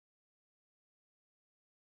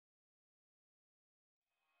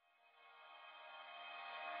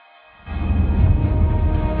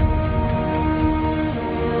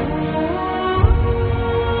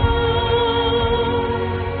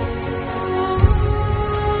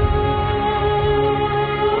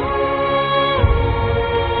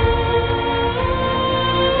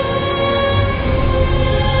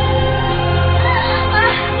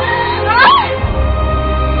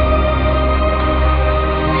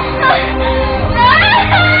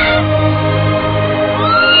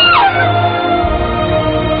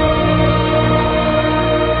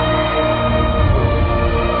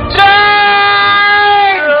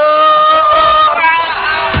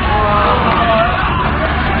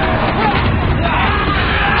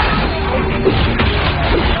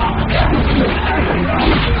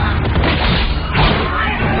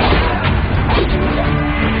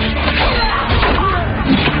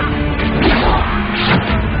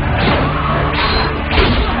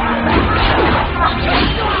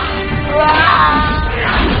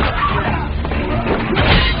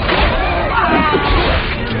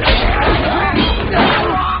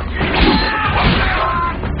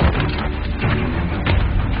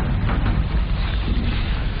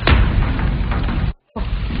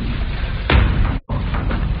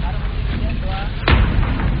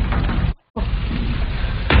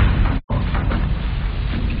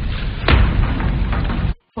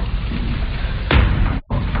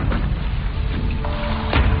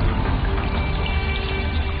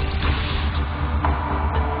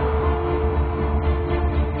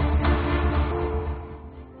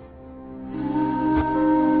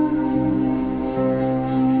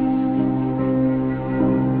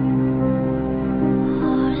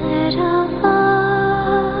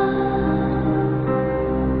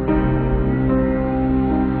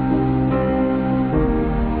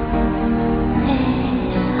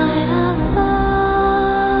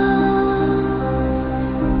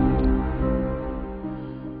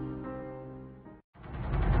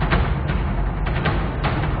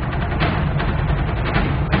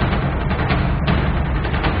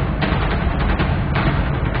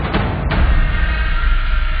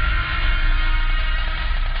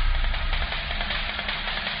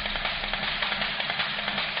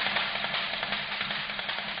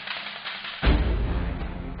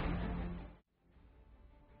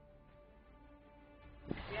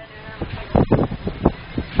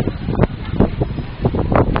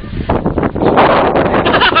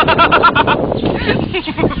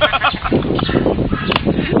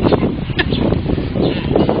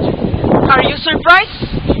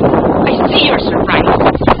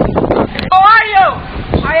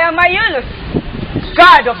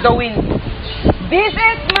god of the wind. This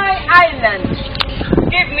is my island.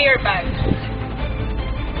 Give me your bag.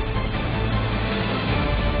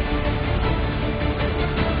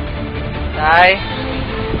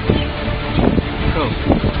 Go.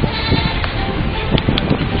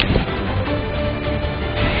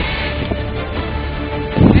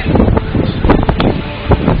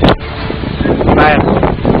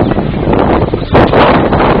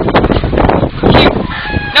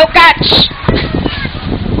 No catch!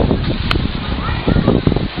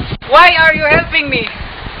 Why are you helping me?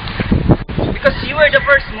 Because you are the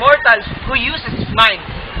first mortal who uses his mind.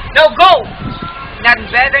 Now go!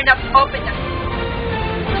 None better not open the...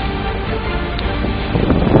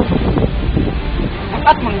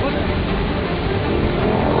 At manggod.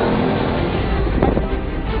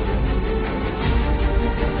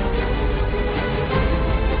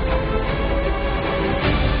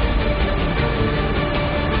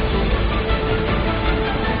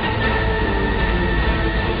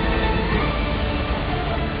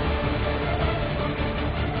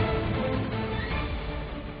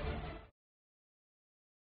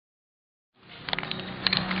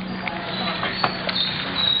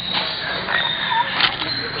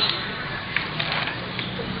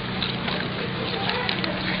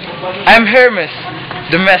 I'm Hermes,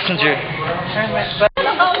 the messenger.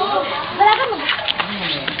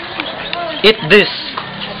 Eat this.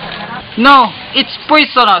 No, it's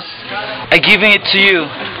poisonous. I'm giving it to you,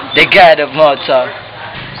 the god of mortal.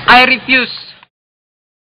 I refuse.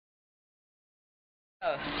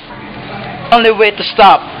 Only way to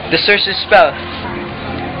stop the sorcery spell.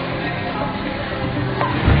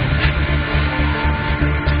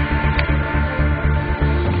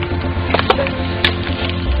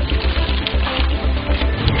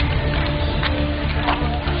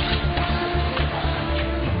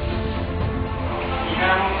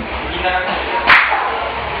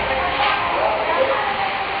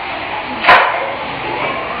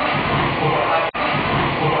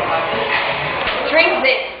 Drink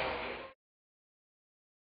this.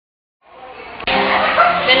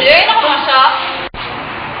 Daliin ako na siya.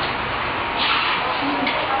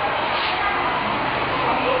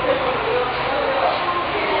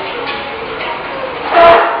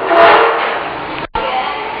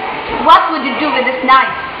 What would you do with this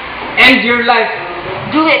knife? End your life.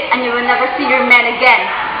 Do it and you will never see your men again.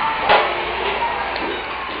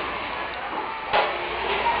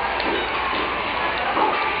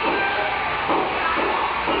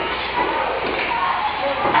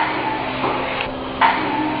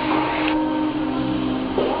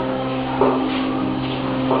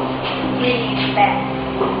 Really bad.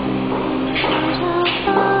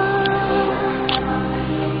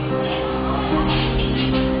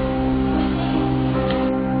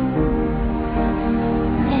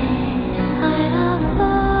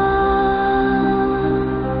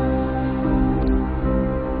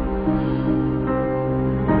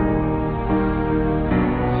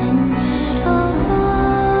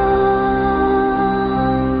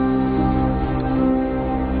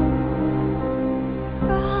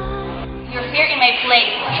 You're here in my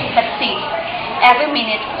place, but see, every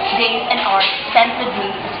minute, days, and hours spent with me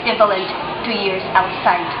is equivalent to years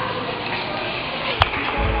outside.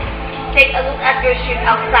 Take a look at your ship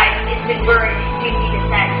outside. It's been burned. You need a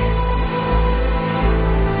sand.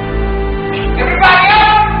 Everybody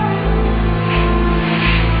up!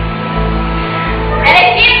 And I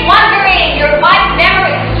keep wondering, your wife's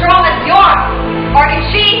memory is strong as yours, or if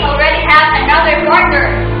she already has another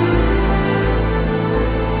partner.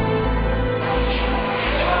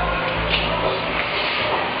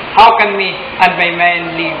 How can me and my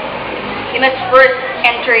men live? You must first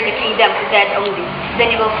enter the kingdom of dead only.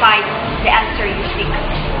 Then you will find the answer you seek.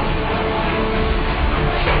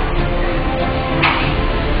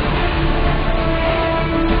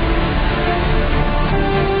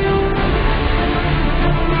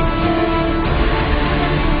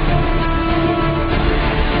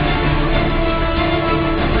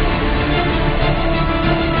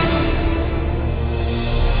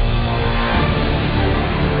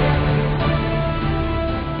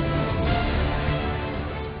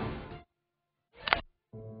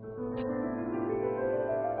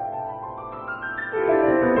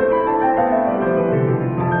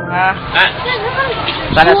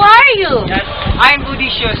 Who are you? I'm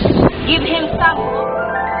Odysseus. Give him some.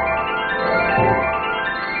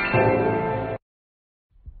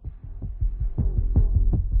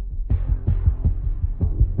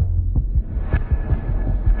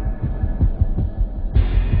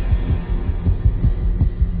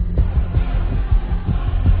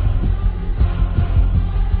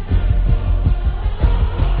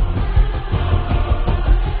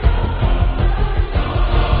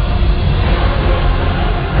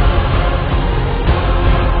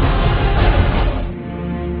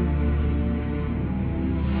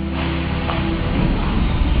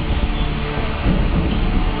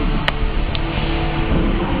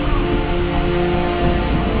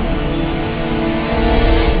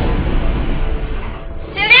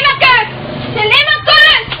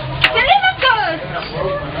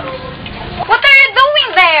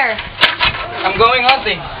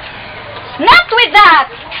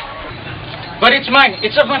 mine.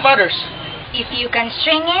 It's of my father's. If you can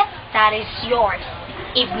string it, that is yours.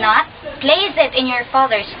 If not, place it in your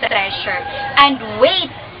father's treasure and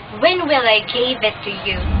wait. When will I give it to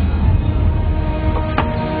you?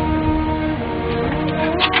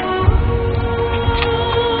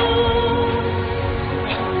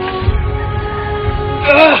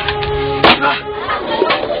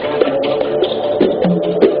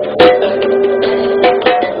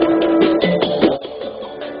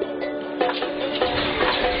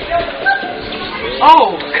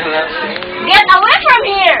 Oh, Get away from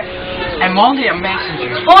here! I'm only a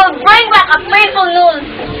messenger. Who will bring back a faithful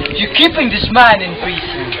news? You're keeping this man in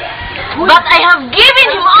prison. But I have given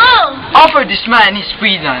him all! Offer this man his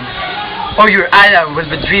freedom, or your island will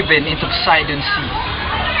be driven into Poseidon's sea.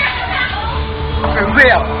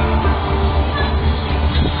 Farewell!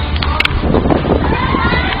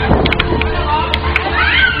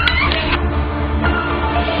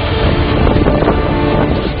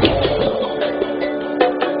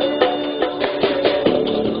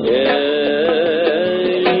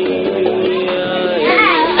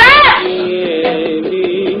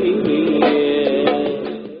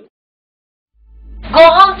 Go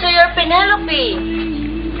home to your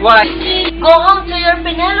Penelope! Why? Go home to your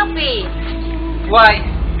Penelope! Why?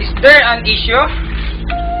 Is there an issue?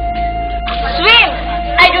 Swim!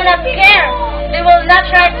 I do not care! They will not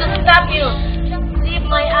try to stop you! Leave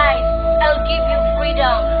my eyes! I'll give you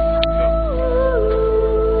freedom!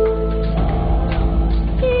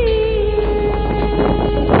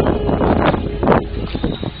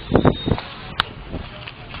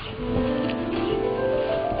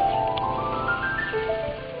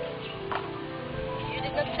 You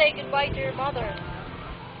did not say goodbye to your mother.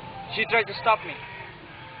 She tried to stop me.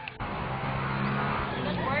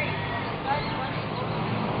 Don't worry. God wants you.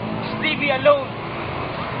 Just leave me alone.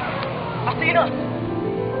 Athena!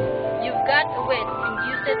 You've got a wit and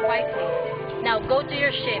use it wisely. Now go to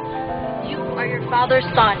your ship. You are your father's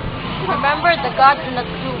son. Remember, the gods do not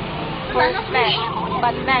do for his flesh,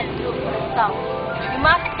 but men do for himself. You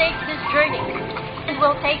must take this journey. It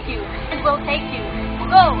will take you. It will take you.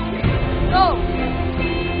 Go! Go!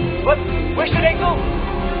 But where should I go?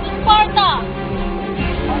 To Sparta!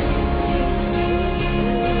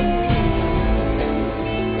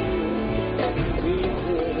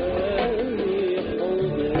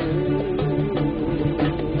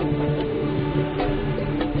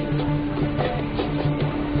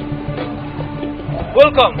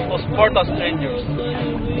 Welcome, O Sparta strangers.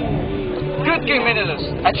 Good King Menelaus,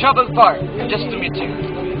 I traveled far just to meet you.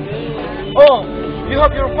 Oh, you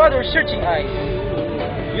have your father's searching eyes.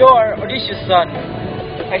 You are Odysseus' son.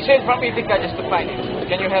 I sailed from Ithaca just to find him.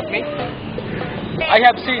 Can you help me? I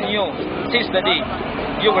have seen you since the day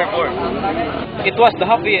you were born. It was the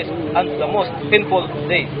happiest and the most painful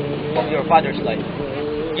day of your father's life.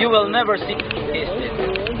 You will never see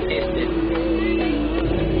tasted.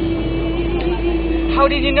 How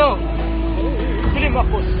did you know?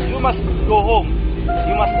 Telemachus, you must go home.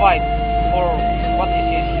 You must fight for what is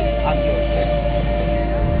his and yours.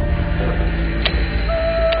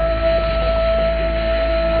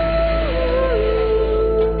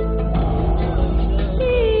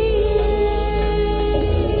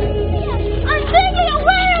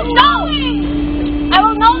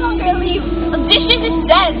 Odysseus is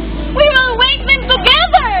dead. We will wake them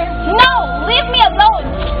together. No, leave me alone.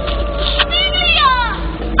 Antiglia!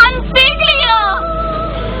 Antiglia!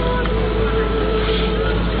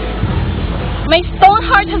 My stone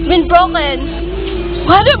heart has been broken.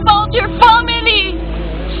 What about your family?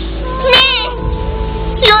 Me,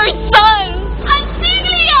 your son.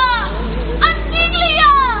 Antiglia! Antiglia!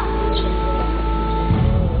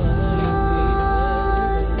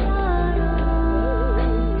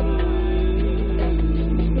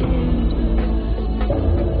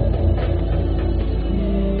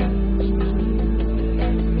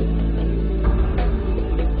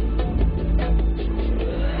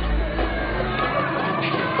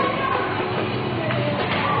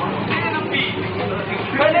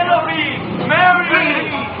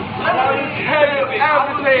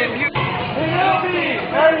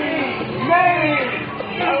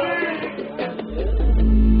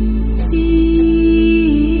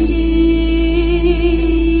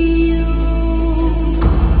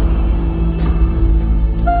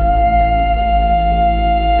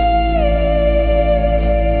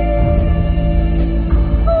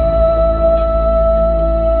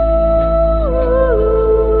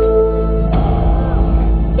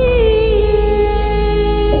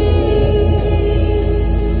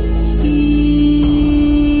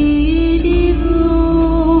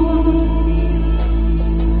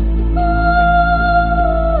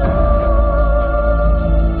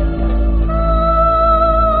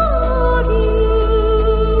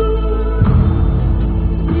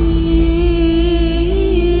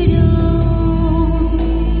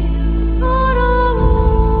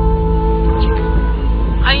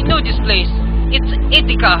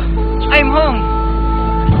 I'm home.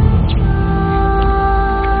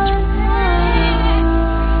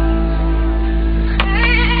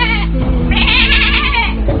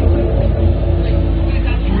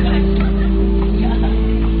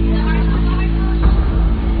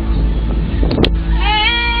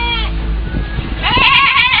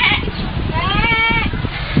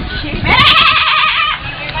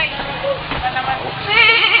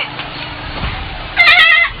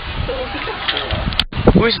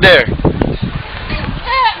 Who is there?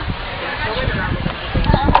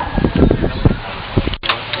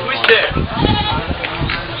 Who is there?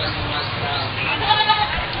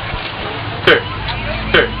 Sir.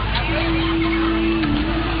 Sir.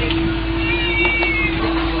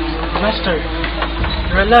 Master,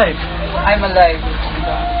 you're alive. I'm alive.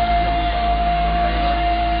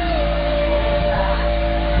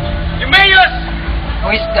 Eumaeus! Who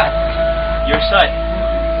is that? Your son.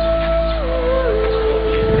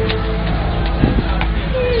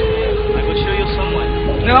 I will show you someone.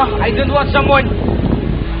 No, I don't want someone.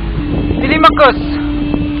 Telemachus!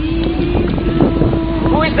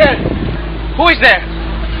 Who is there? Who is there?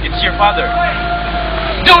 It's your father.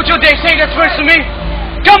 Don't you dare say that words to me!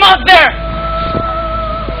 Come out there!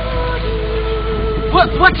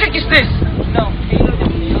 What trick is this? No,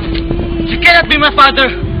 You cannot be my father!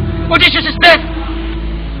 Odysseus is dead!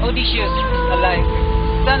 Odysseus is alive,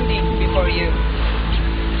 standing before you.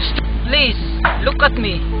 Please, look at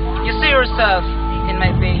me. You see yourself in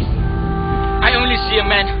my face. I only see a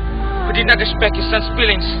man who did not respect his son's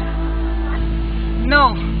feelings.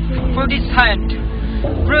 No, for this hand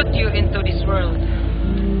brought you into this world.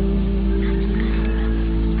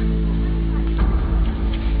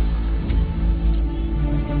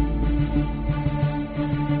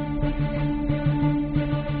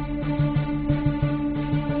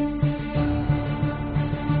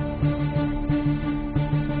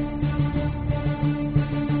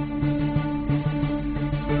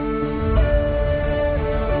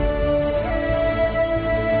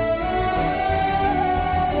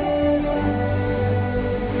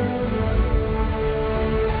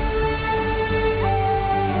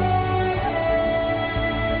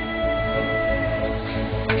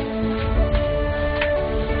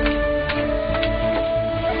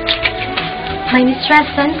 My mistress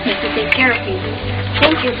sent me to take care of you.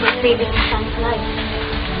 Thank you for saving my son's life.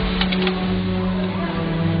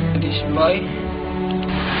 This boy?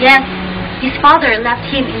 Yes, his father left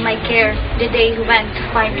him in my care the day he went to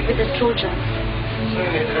fight with the Trojans.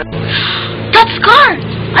 That scar!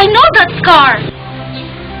 I know that scar!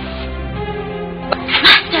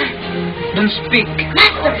 Master! Don't speak.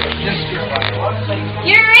 Master! Don't speak.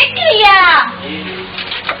 Euryclea!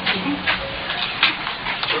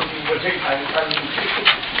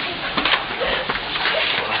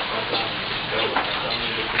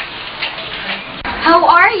 How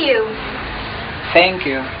are you? Thank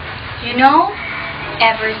you. You know,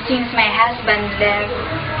 ever since my husband left,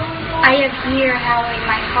 I have here how in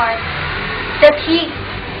my heart that he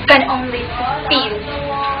can only feel.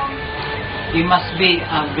 You must be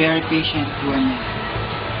a very patient woman.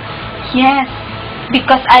 Yes,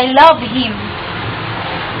 because I love him.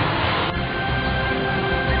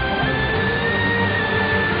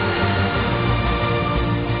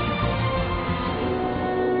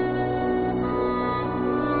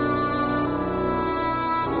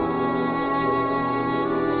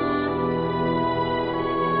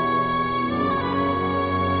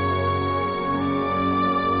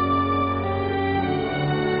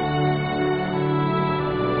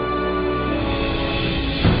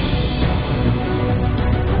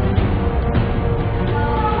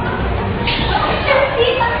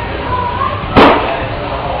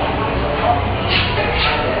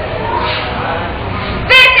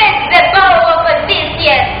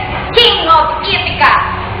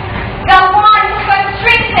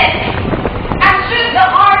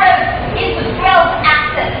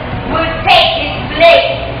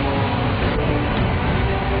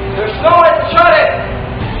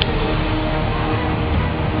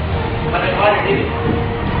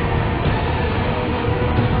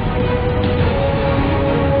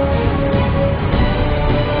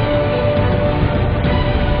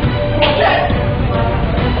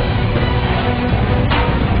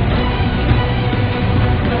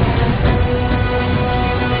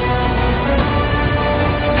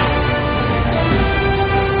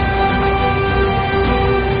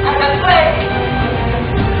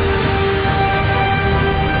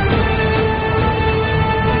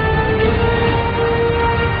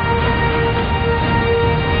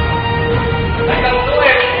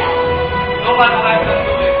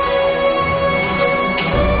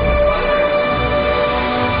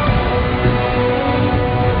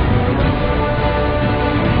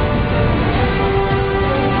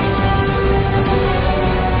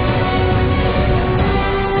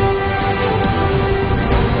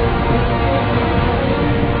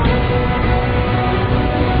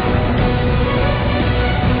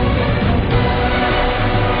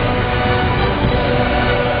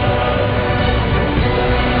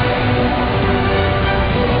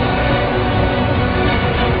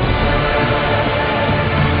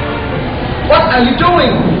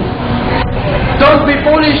 Don't be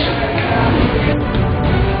foolish!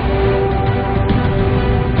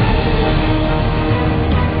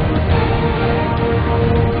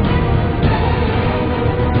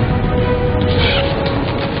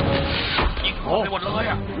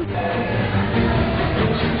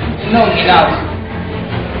 No, Negros.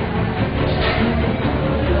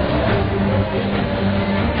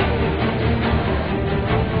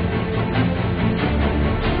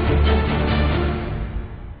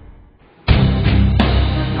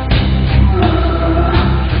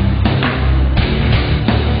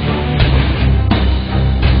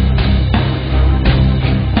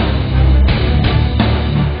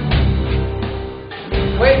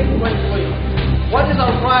 Wait. What is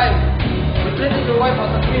our crime? Pretending your wife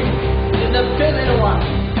was a thief. You never killed anyone.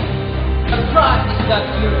 The crime is that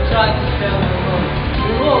you tried to spell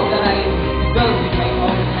the rule that I built with my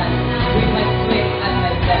own hands, with my sweat and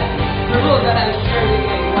my blood, the rule that I share with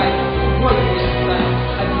my wife, who worked with his son,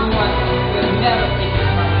 and no one will never take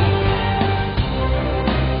it from me.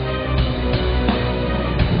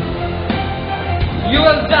 You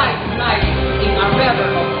will die tonight in a river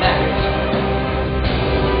of marriage.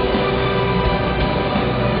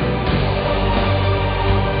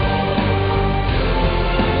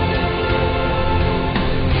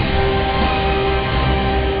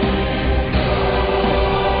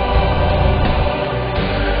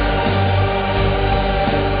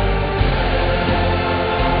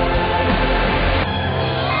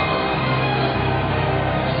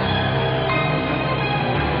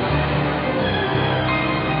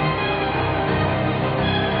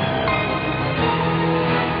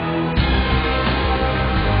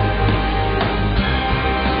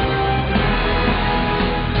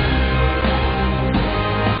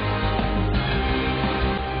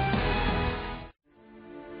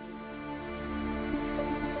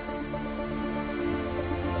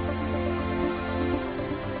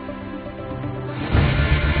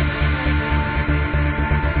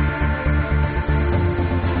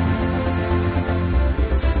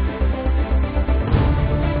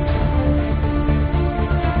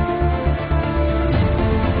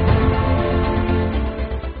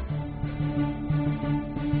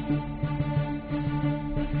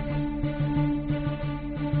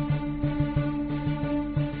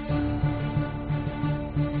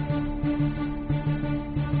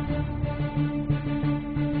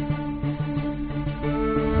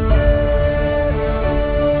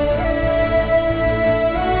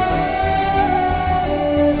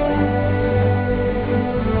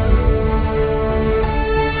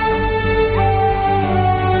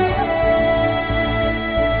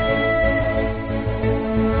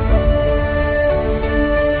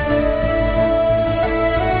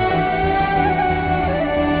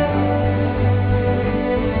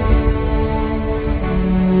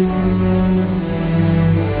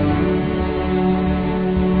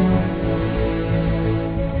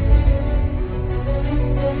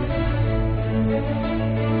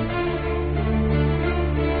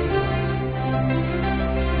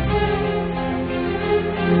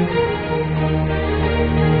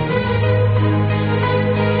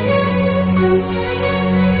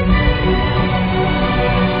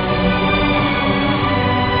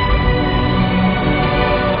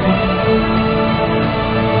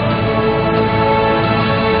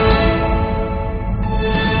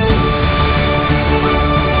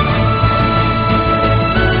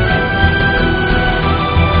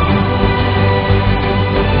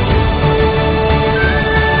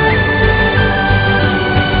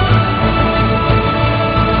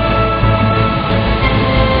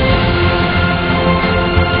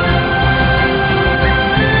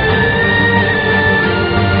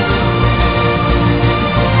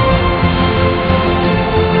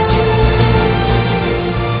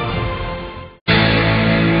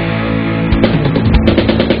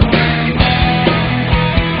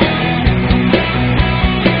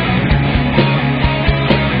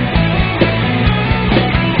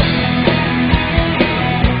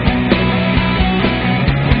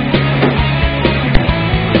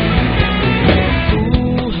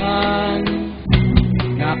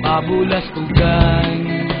 kabulastugan.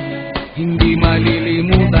 Hindi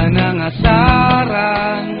malilimutan ang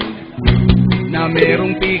asaran na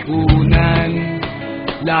merong pikunan,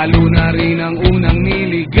 lalo na rin ang unang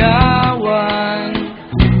niligawan,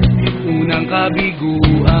 unang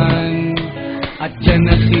kabiguan. At dyan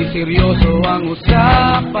nasiseryoso ang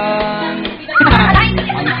usapan,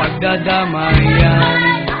 ang pagdadamayan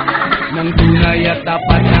ng tunay at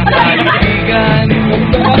tapat na kaibigan.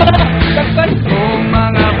 O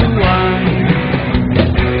mga buwan,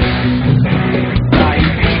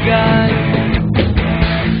 kaibigan,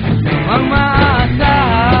 namang maasa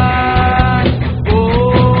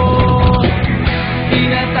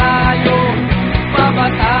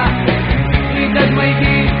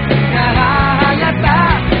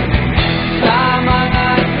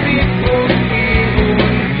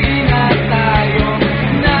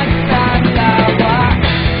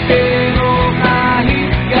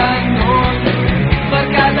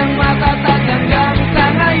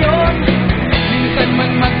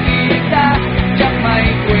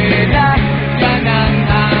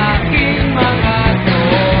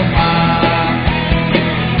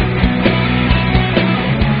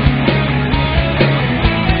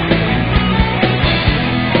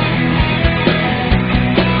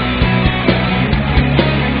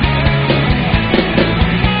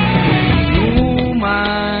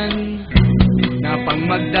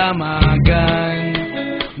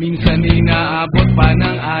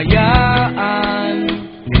panang-ayaan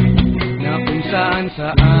na kung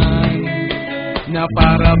saan-saan, na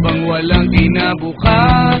para bang walang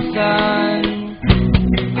kinabukasan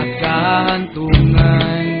at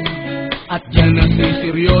kahantungan. At dyan na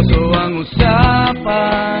seryoso ang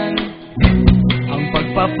usapan, ang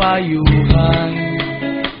pagpapayuhan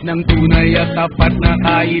ng tunay at tapat na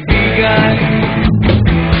kaibigan.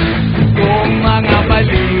 Kung mga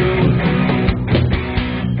baliw